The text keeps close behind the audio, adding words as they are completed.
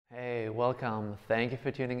welcome. Thank you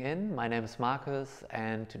for tuning in. My name is Markus,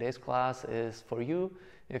 and today's class is for you.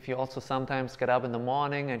 If you also sometimes get up in the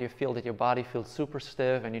morning and you feel that your body feels super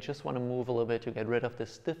stiff and you just want to move a little bit to get rid of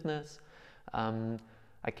this stiffness,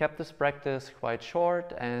 I kept this practice quite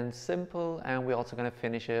short and simple, and we're also going to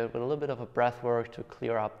finish it with a little bit of a breath work to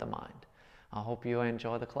clear up the mind. I hope you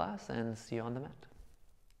enjoy the class and see you on the mat.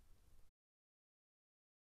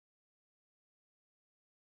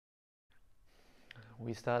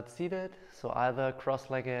 We start seated, so either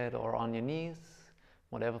cross-legged or on your knees,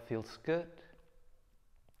 whatever feels good.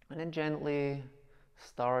 And then gently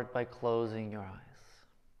start by closing your eyes.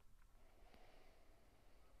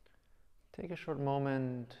 Take a short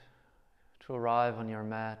moment to arrive on your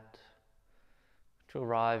mat, to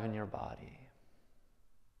arrive in your body.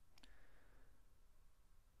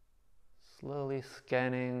 Slowly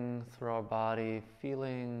scanning through our body,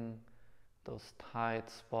 feeling those tight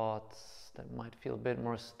spots that might feel a bit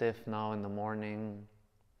more stiff now in the morning.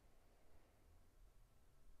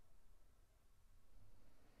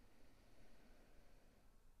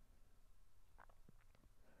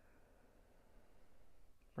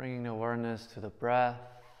 Bringing awareness to the breath.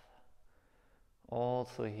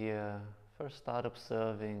 Also here, first start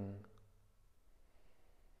observing.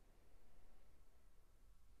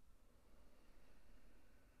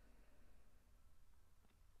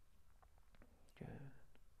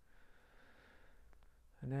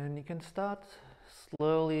 And then you can start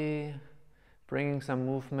slowly bringing some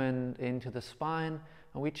movement into the spine,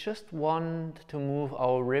 and we just want to move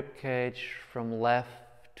our rib cage from left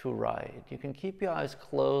to right. You can keep your eyes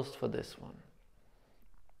closed for this one,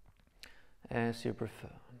 as you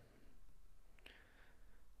prefer.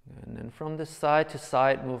 And then from the side to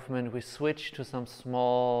side movement, we switch to some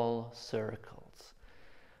small circles,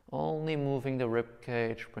 only moving the rib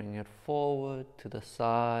cage, bringing it forward, to the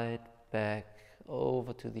side, back,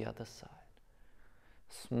 over to the other side.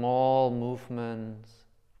 Small movements.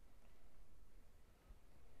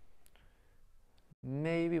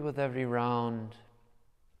 Maybe with every round,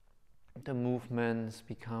 the movements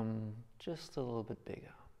become just a little bit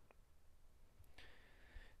bigger.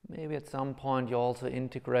 Maybe at some point you're also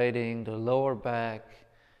integrating the lower back,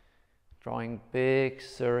 drawing big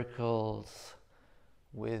circles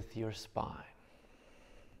with your spine.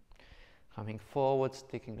 Coming forward,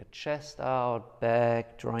 sticking the chest out,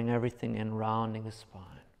 back, drawing everything in, rounding the spine.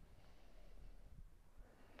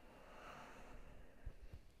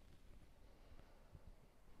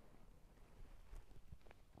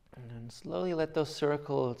 And then slowly let those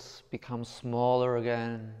circles become smaller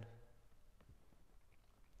again,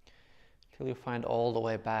 till you find all the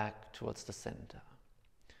way back towards the center.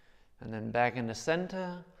 And then back in the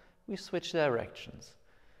center, we switch directions.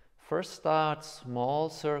 First start small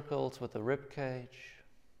circles with the rib cage.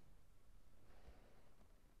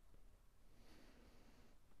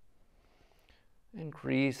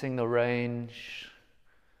 Increasing the range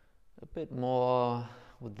a bit more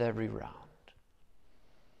with every round.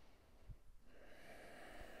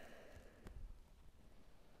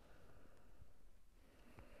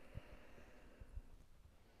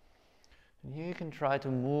 And you can try to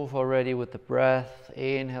move already with the breath.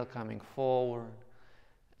 Inhale, coming forward.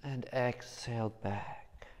 And exhale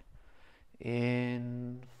back.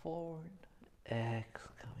 In, forward,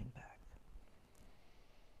 exhale, coming back.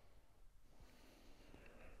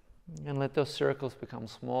 And let those circles become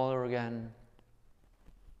smaller again.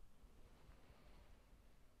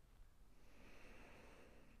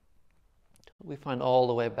 We find all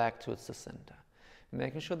the way back towards the center.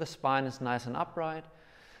 Making sure the spine is nice and upright.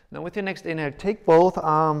 Now with your next inhale, take both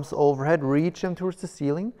arms overhead, reach them towards the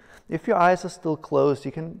ceiling. If your eyes are still closed,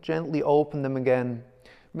 you can gently open them again,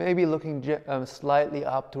 maybe looking slightly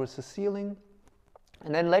up towards the ceiling.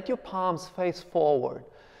 And then let your palms face forward.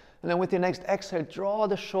 And then with your next exhale, draw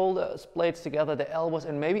the shoulder blades together, the elbows,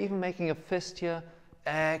 and maybe even making a fist here.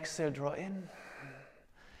 Exhale, draw in.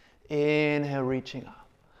 Inhale, reaching up.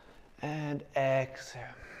 And exhale,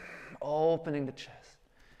 opening the chest.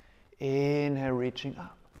 Inhale, reaching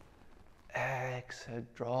up. Exhale,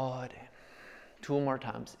 draw it in. 2 more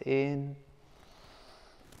times. In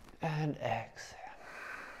and exhale.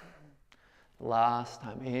 Last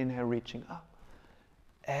time. Inhale, reaching up.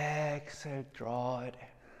 Exhale, draw it in.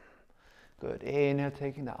 Good. Inhale,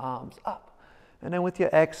 taking the arms up. And then with your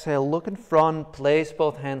exhale, look in front, place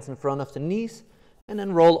both hands in front of the knees, and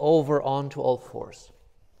then roll over onto all fours.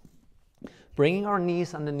 Bringing our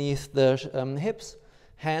knees underneath the hips,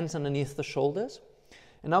 hands underneath the shoulders.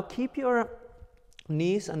 And now keep your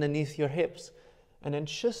knees underneath your hips and then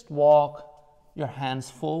just walk your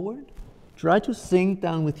hands forward. Try to sink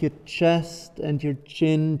down with your chest and your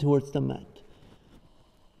chin towards the mat.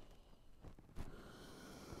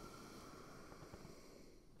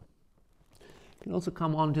 You can also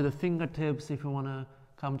come onto the fingertips if you want to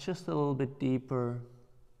come just a little bit deeper.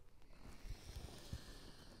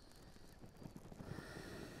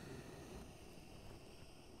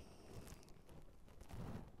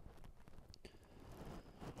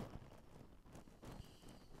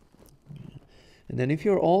 And then if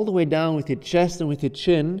you're all the way down with your chest and with your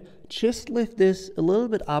chin, just lift this a little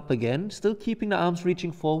bit up again, still keeping the arms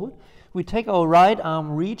reaching forward. We take our right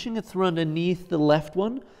arm, reaching it through underneath the left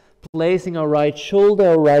one, placing our right shoulder,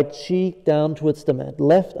 our right cheek down towards the mat.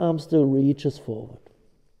 Left arm still reaches forward.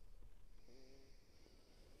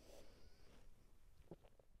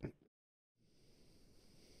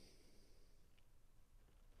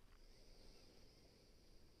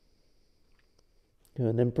 Good.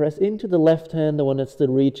 And then press into the left hand, the one that's still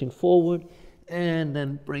reaching forward, and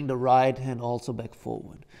then bring the right hand also back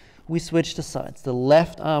forward. We switch the sides. The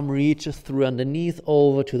left arm reaches through underneath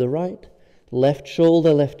over to the right. Left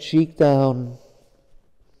shoulder, left cheek down.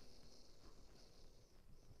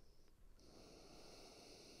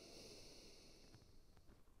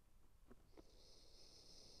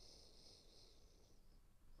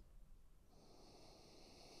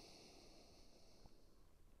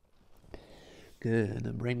 Good.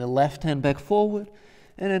 And bring the left hand back forward.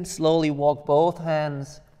 And then slowly walk both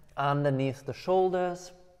hands underneath the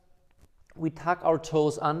shoulders. We tuck our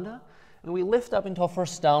toes under. And we lift up into our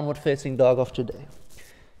first downward facing dog of today.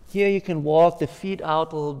 Here you can walk the feet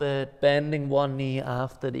out a little bit, bending one knee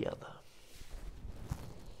after the other.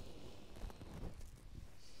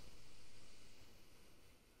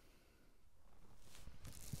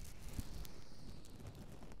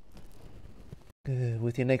 Good.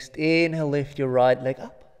 With your next inhale, lift your right leg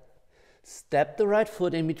up. Step the right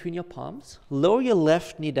foot in between your palms. Lower your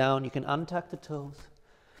left knee down. You can untuck the toes.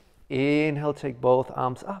 Inhale, take both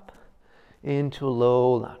arms up into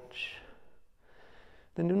low lunge.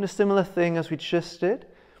 Then doing a similar thing as we just did.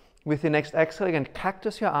 With your next exhale, again,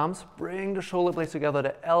 cactus your arms. Bring the shoulder blades together.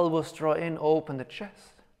 The elbows draw in, open the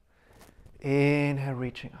chest. Inhale,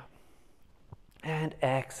 reaching up. And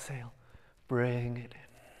exhale, bring it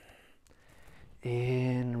in.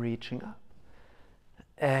 In, reaching up.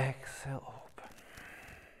 Exhale, open.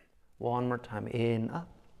 One more time. In, up.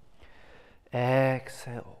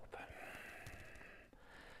 Exhale, open.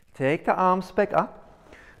 Take the arms back up.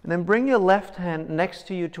 And then bring your left hand next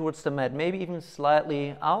to you towards the mat, maybe even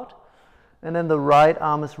slightly out. And then the right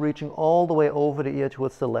arm is reaching all the way over the ear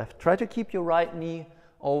towards the left. Try to keep your right knee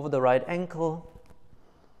over the right ankle.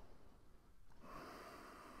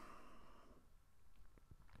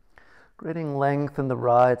 Creating length in the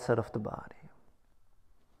right side of the body.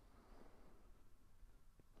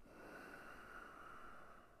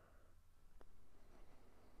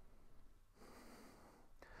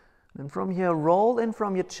 And from here, roll in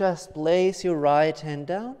from your chest, place your right hand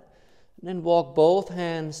down, and then walk both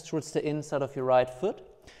hands towards the inside of your right foot.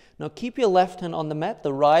 Now keep your left hand on the mat,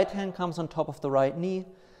 the right hand comes on top of the right knee,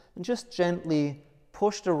 and just gently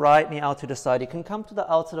push the right knee out to the side. You can come to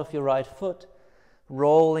the outside of your right foot,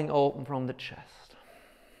 rolling open from the chest.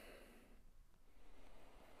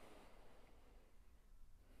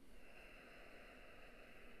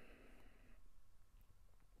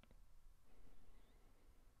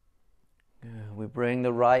 We bring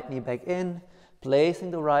the right knee back in, placing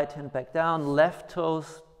the right hand back down, left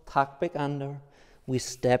toes tucked back under. We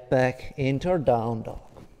step back into our down dog.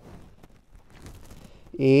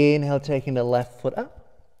 Inhale, taking the left foot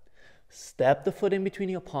up. Step the foot in between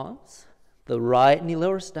your palms. The right knee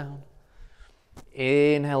lowers down.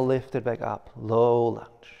 Inhale, lift it back up, low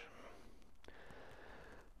lunge.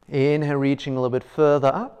 Inhale, reaching a little bit further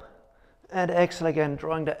up. And exhale again,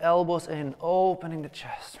 drawing the elbows in, opening the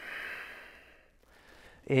chest.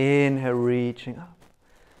 Inhale, reaching up.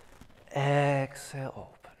 Exhale,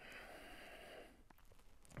 open.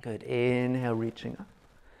 Good. Inhale, reaching up.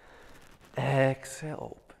 Exhale,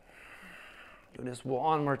 open. Do this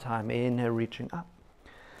one more time. Inhale, reaching up.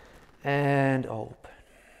 And open.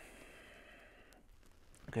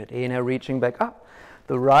 Good. Inhale, reaching back up.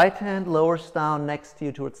 The right hand lowers down next to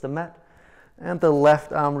you towards the mat. And the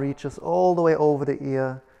left arm reaches all the way over the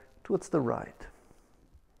ear towards the right.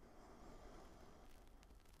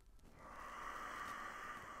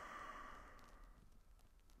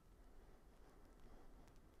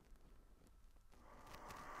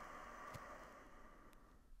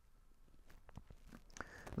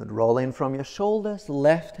 Good. Roll in from your shoulders,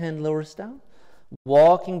 left hand lowers down.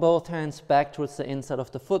 Walking both hands back towards the inside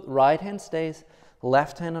of the foot. Right hand stays,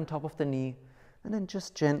 left hand on top of the knee. And then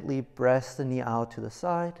just gently press the knee out to the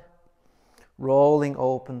side. Rolling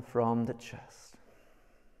open from the chest.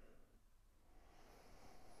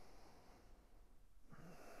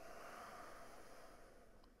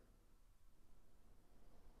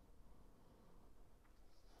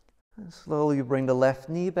 Slowly you bring the left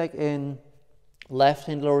knee back in, left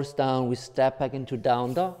hand lowers down, we step back into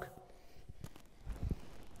down dog.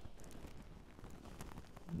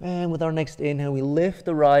 And with our next inhale, we lift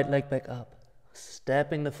the right leg back up,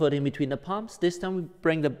 stepping the foot in between the palms. This time we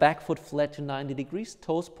bring the back foot flat to 90 degrees,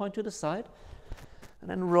 toes point to the side, and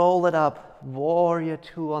then roll it up, warrior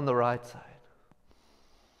two on the right side.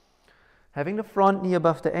 Having the front knee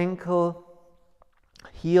above the ankle,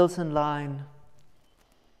 heels in line.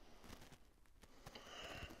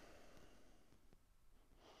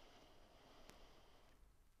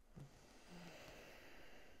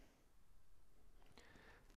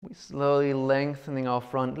 We slowly lengthening our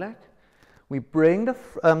front leg. We bring the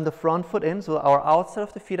front foot in, so our outside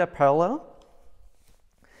of the feet are parallel.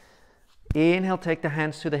 Inhale, take the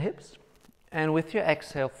hands to the hips. And with your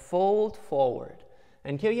exhale, fold forward.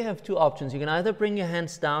 And here you have two options. You can either bring your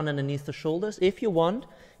hands down underneath the shoulders. If you want,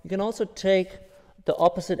 you can also take the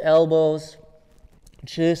opposite elbows.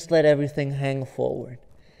 Just let everything hang forward.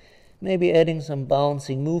 Maybe adding some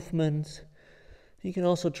bouncing movements. You can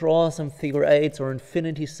also draw some figure eights or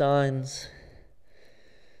infinity signs.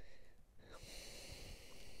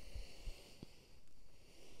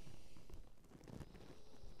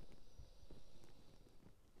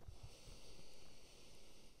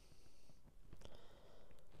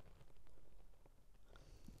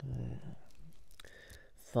 Good.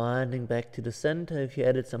 Finding back to the center. If you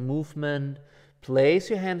added some movement,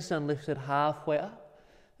 place your hands down, lift it halfway up.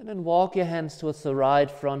 And then walk your hands towards the right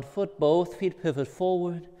front foot. Both feet pivot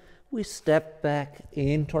forward. We step back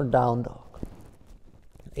into our down dog.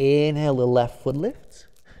 Inhale, the left foot lifts.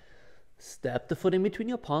 Step the foot in between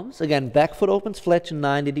your palms. Again, back foot opens flat to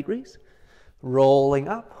 90 degrees. Rolling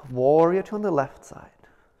up, warrior two on the left side.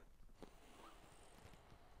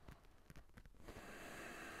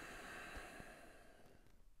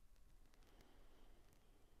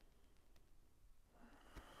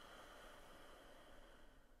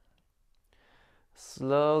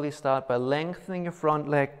 Slowly start by lengthening your front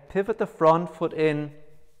leg, pivot the front foot in.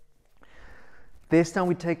 This time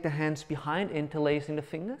we take the hands behind, interlacing the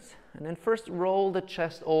fingers. And then first roll the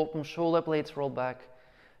chest open, shoulder blades roll back.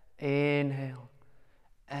 Inhale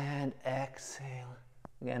and exhale.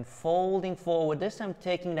 Again, folding forward. This time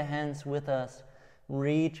taking the hands with us,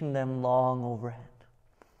 reaching them long overhead.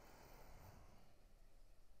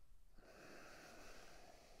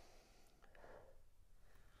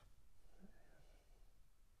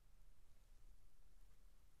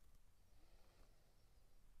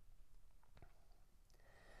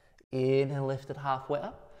 Inhale, lift it halfway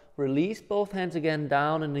up. Release both hands again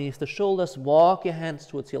down underneath the shoulders. Walk your hands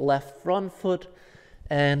towards your left front foot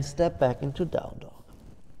and step back into down dog.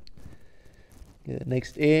 Good.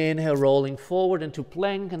 Next inhale, rolling forward into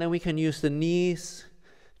plank, and then we can use the knees,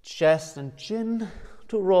 chest and chin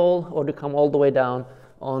to roll or to come all the way down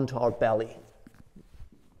onto our belly.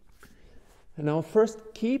 And now first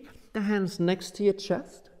keep the hands next to your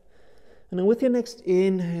chest, and then with your next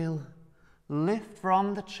inhale, lift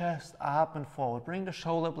from the chest up and forward. Bring the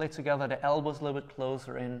shoulder blades together, the elbows a little bit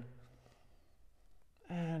closer in.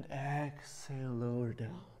 And exhale, lower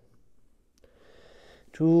down.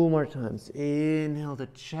 Two more times. Inhale, the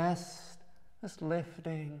chest is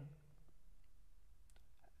lifting.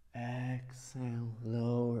 Exhale,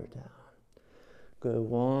 lower down. Good,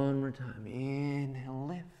 one more time. Inhale,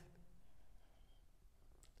 lift.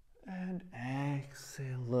 And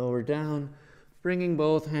exhale, lower down. Bringing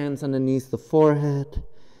both hands underneath the forehead,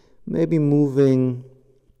 maybe moving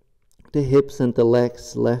the hips and the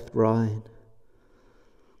legs left, right.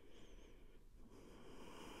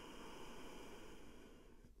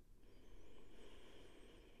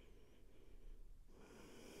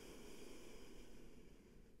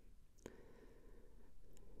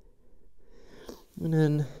 And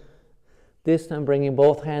then this time bringing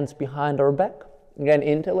both hands behind our back, again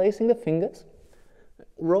interlacing the fingers.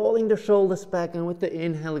 Rolling the shoulders back, and with the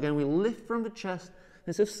inhale again, we lift from the chest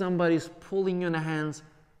as if somebody's pulling you in the hands,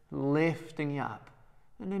 lifting you up.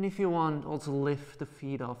 And then if you want, also lift the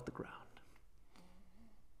feet off the ground.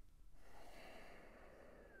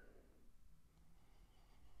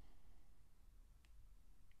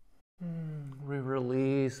 We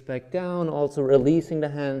release back down, also releasing the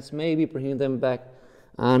hands, maybe bringing them back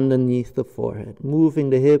underneath the forehead,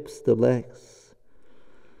 moving the hips, the legs.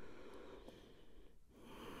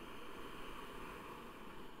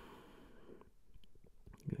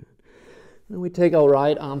 Then we take our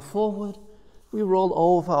right arm forward, we roll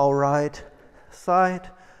over our right side,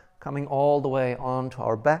 coming all the way onto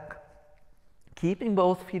our back. Keeping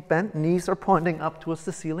both feet bent, knees are pointing up towards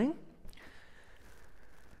the ceiling.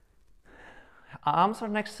 Arms are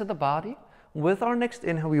next to the body. With our next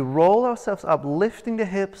inhale, we roll ourselves up, lifting the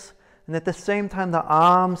hips, and at the same time the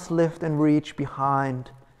arms lift and reach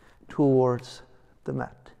behind towards the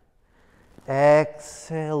mat.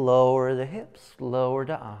 Exhale, lower the hips, lower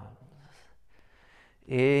the arms.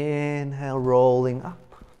 Inhale, rolling up.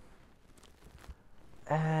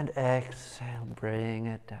 And exhale, bring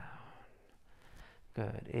it down.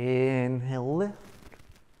 Good. Inhale, lift.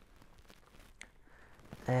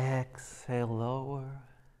 Exhale, lower.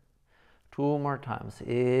 2 more times.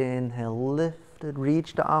 Inhale, lift it.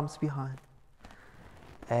 Reach the arms behind.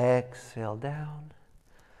 Exhale, down.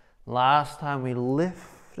 Last time we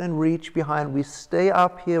lift and reach behind. We stay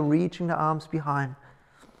up here, reaching the arms behind.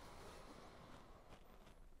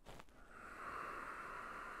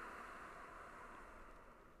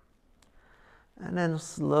 And then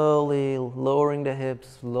slowly lowering the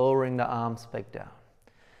hips, lowering the arms back down.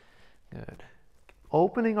 Good.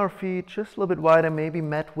 Opening our feet just a little bit wider, maybe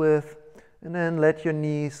mat width, and then let your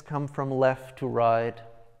knees come from left to right.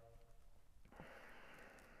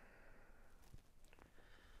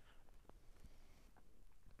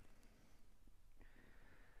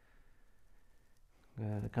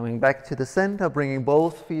 Good. Coming back to the center, bringing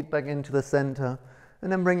both feet back into the center.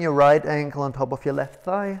 And then bring your right ankle on top of your left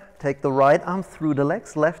thigh. Take the right arm through the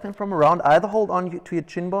legs, left hand from around. Either hold on to your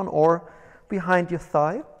chin bone or behind your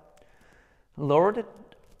thigh. Lower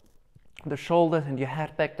the shoulders and your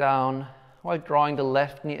head back down while drawing the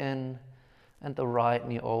left knee in and the right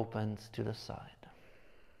knee opens to the side.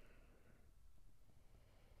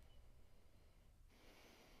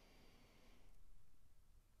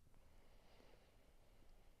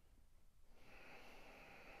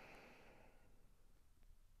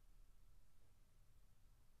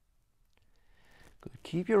 Good.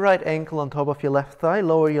 Keep your right ankle on top of your left thigh,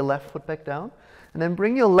 lower your left foot back down, and then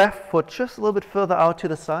bring your left foot just a little bit further out to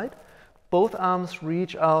the side. Both arms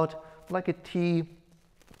reach out like a T,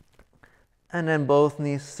 and then both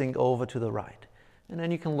knees sink over to the right. And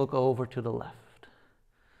then you can look over to the left.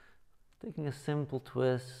 Taking a simple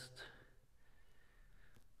twist.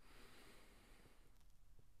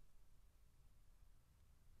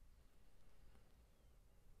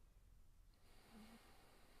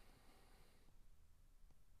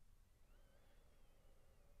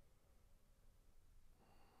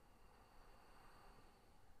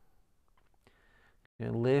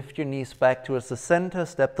 And lift your knees back towards the center,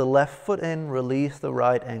 step the left foot in, release the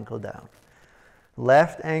right ankle down.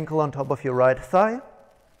 Left ankle on top of your right thigh.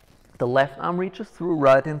 The left arm reaches through,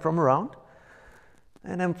 right in from around.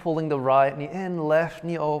 And then pulling the right knee in, left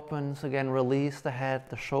knee opens. Again, release the head,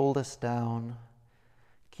 the shoulders down.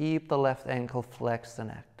 Keep the left ankle flexed and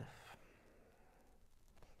active.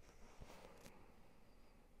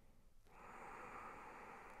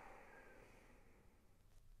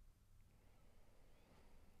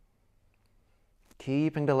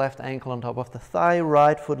 Keeping the left ankle on top of the thigh,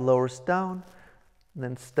 right foot lowers down. And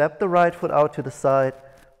then step the right foot out to the side.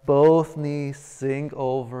 Both knees sink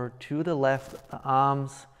over to the left. The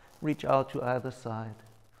arms reach out to either side.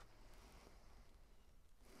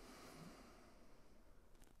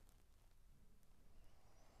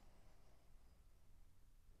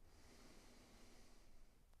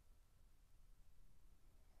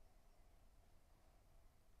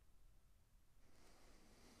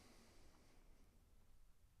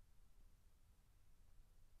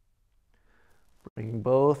 Bringing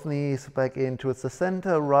both knees back in towards the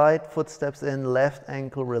center, right foot steps in, left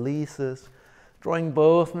ankle releases. Drawing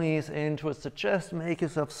both knees in towards the chest, make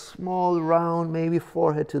yourself small, round, maybe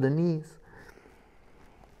forehead to the knees.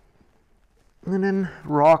 And then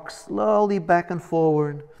rock slowly back and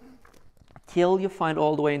forward till you find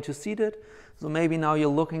all the way into seated. So maybe now you're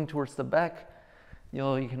looking towards the back.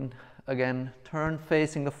 You can again turn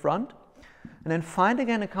facing the front. And then find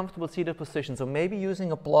again a comfortable seated position. So maybe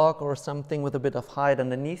using a block or something with a bit of height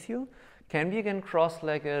underneath you. Can be again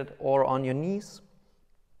cross-legged or on your knees.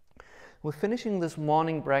 We're finishing this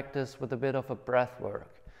morning practice with a bit of a breath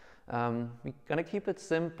work. We're going to keep it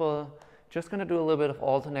simple. Just going to do a little bit of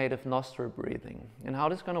alternative nostril breathing. And how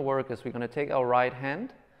this is going to work is we're going to take our right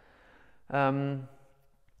hand.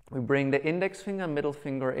 We bring the index finger, middle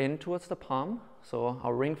finger in towards the palm. So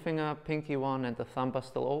our ring finger, pinky one, and the thumb are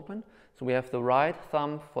still open. So we have the right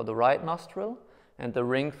thumb for the right nostril and the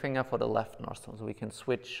ring finger for the left nostril. So we can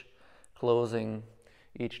switch closing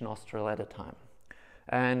each nostril at a time.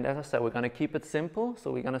 And as I said, we're going to keep it simple.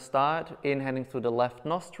 So we're going to start inhaling through the left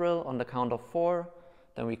nostril on the count of 4.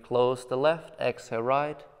 Then we close the left, exhale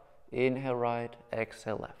right, inhale right,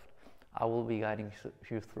 exhale left. I will be guiding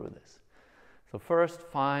you through this. So first,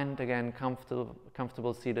 find again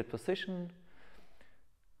comfortable seated position.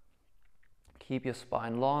 Keep your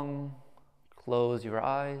spine long, Close your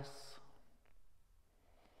eyes.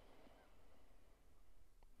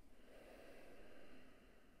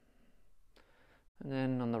 And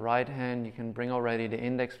then on the right hand, you can bring already the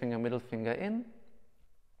index finger, middle finger in.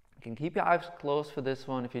 You can keep your eyes closed for this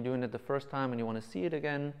one. If you're doing it the first time and you want to see it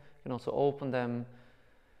again, you can also open them.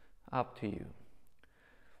 Up to you.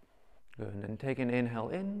 Good. And then take an inhale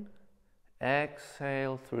in.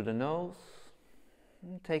 Exhale through the nose.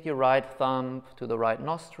 And take your right thumb to the right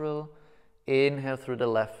nostril. Inhale through the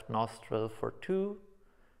left nostril for 2,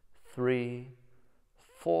 3,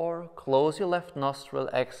 4. Close your left nostril.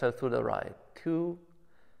 Exhale through the right. 2,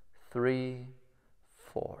 3,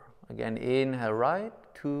 4. Again, inhale right.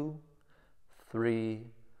 2, 3,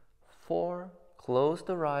 4. Close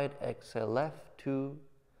the right. Exhale left. 2,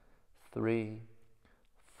 3,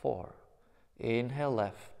 4. Inhale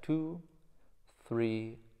left. 2,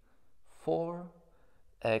 3, 4.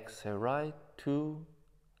 Exhale right. 2,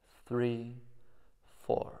 3,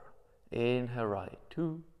 4. Inhale right.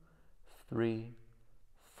 2, 3,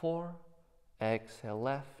 4. Exhale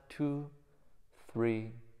left. 2,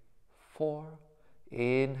 3, 4.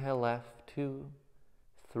 Inhale left. 2,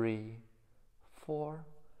 3, 4.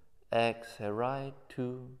 Exhale right.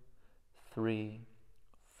 2, 3,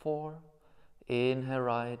 4. Inhale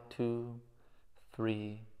right. 2,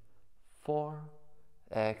 3, 4.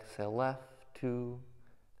 Exhale left. 2,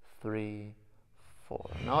 3, 4.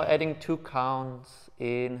 Now adding 2 counts.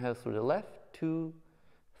 Inhale through the left. 2,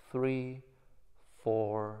 3,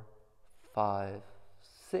 4, 5,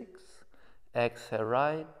 6. Exhale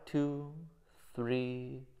right. 2,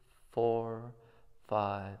 3, 4,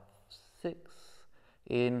 5, 6.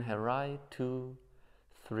 Inhale right. 2,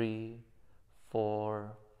 3,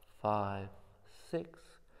 4, 5, 6.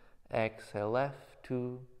 Exhale left.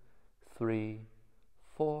 2, 3,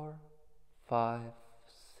 4, 5,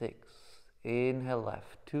 6. Inhale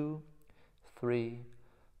left. 2, 3,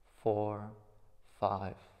 4,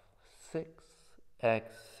 5, 6.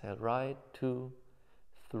 Exhale right. 2,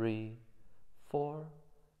 3, 4,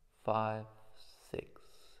 5, 6.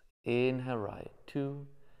 Inhale right. 2,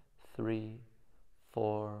 3,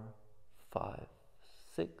 4, 5,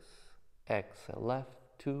 6. Exhale left.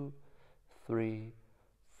 2, 3,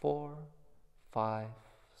 4, 5,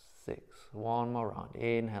 6. One more round.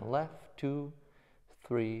 Inhale left. 2,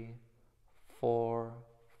 3, 4,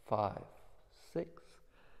 5, 6.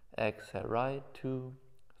 Exhale right. 2,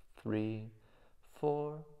 3,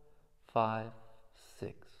 4, 5,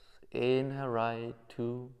 6. Inhale right.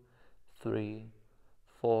 2, 3,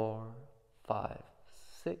 4, 5,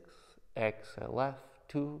 6. Exhale left.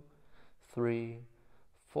 2, 3,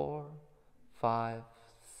 4, 5,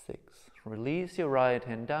 6. Release your right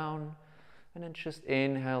hand down and then just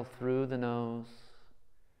inhale through the nose.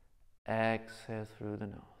 Exhale through the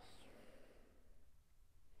nose.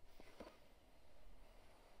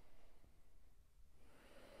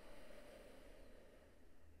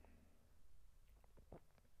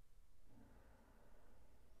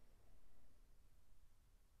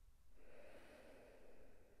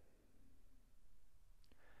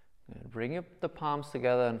 Good. Bring up the palms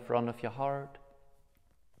together in front of your heart.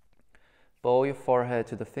 Bow your forehead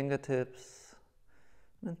to the fingertips.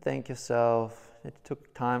 And thank yourself that you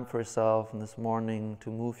took time for yourself this morning to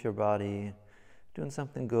move your body, doing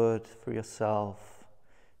something good for yourself,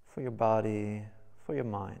 for your body, for your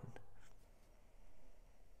mind.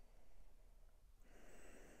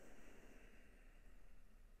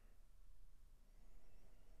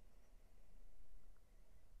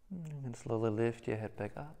 You can slowly lift your head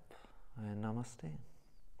back up and namaste.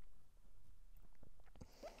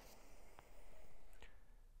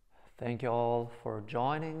 Thank you all for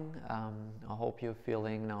joining. I hope you're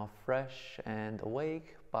feeling now fresh and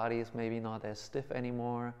awake. Body is maybe not as stiff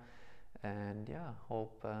anymore. And yeah,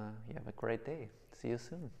 hope you have a great day. See you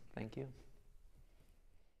soon. Thank you.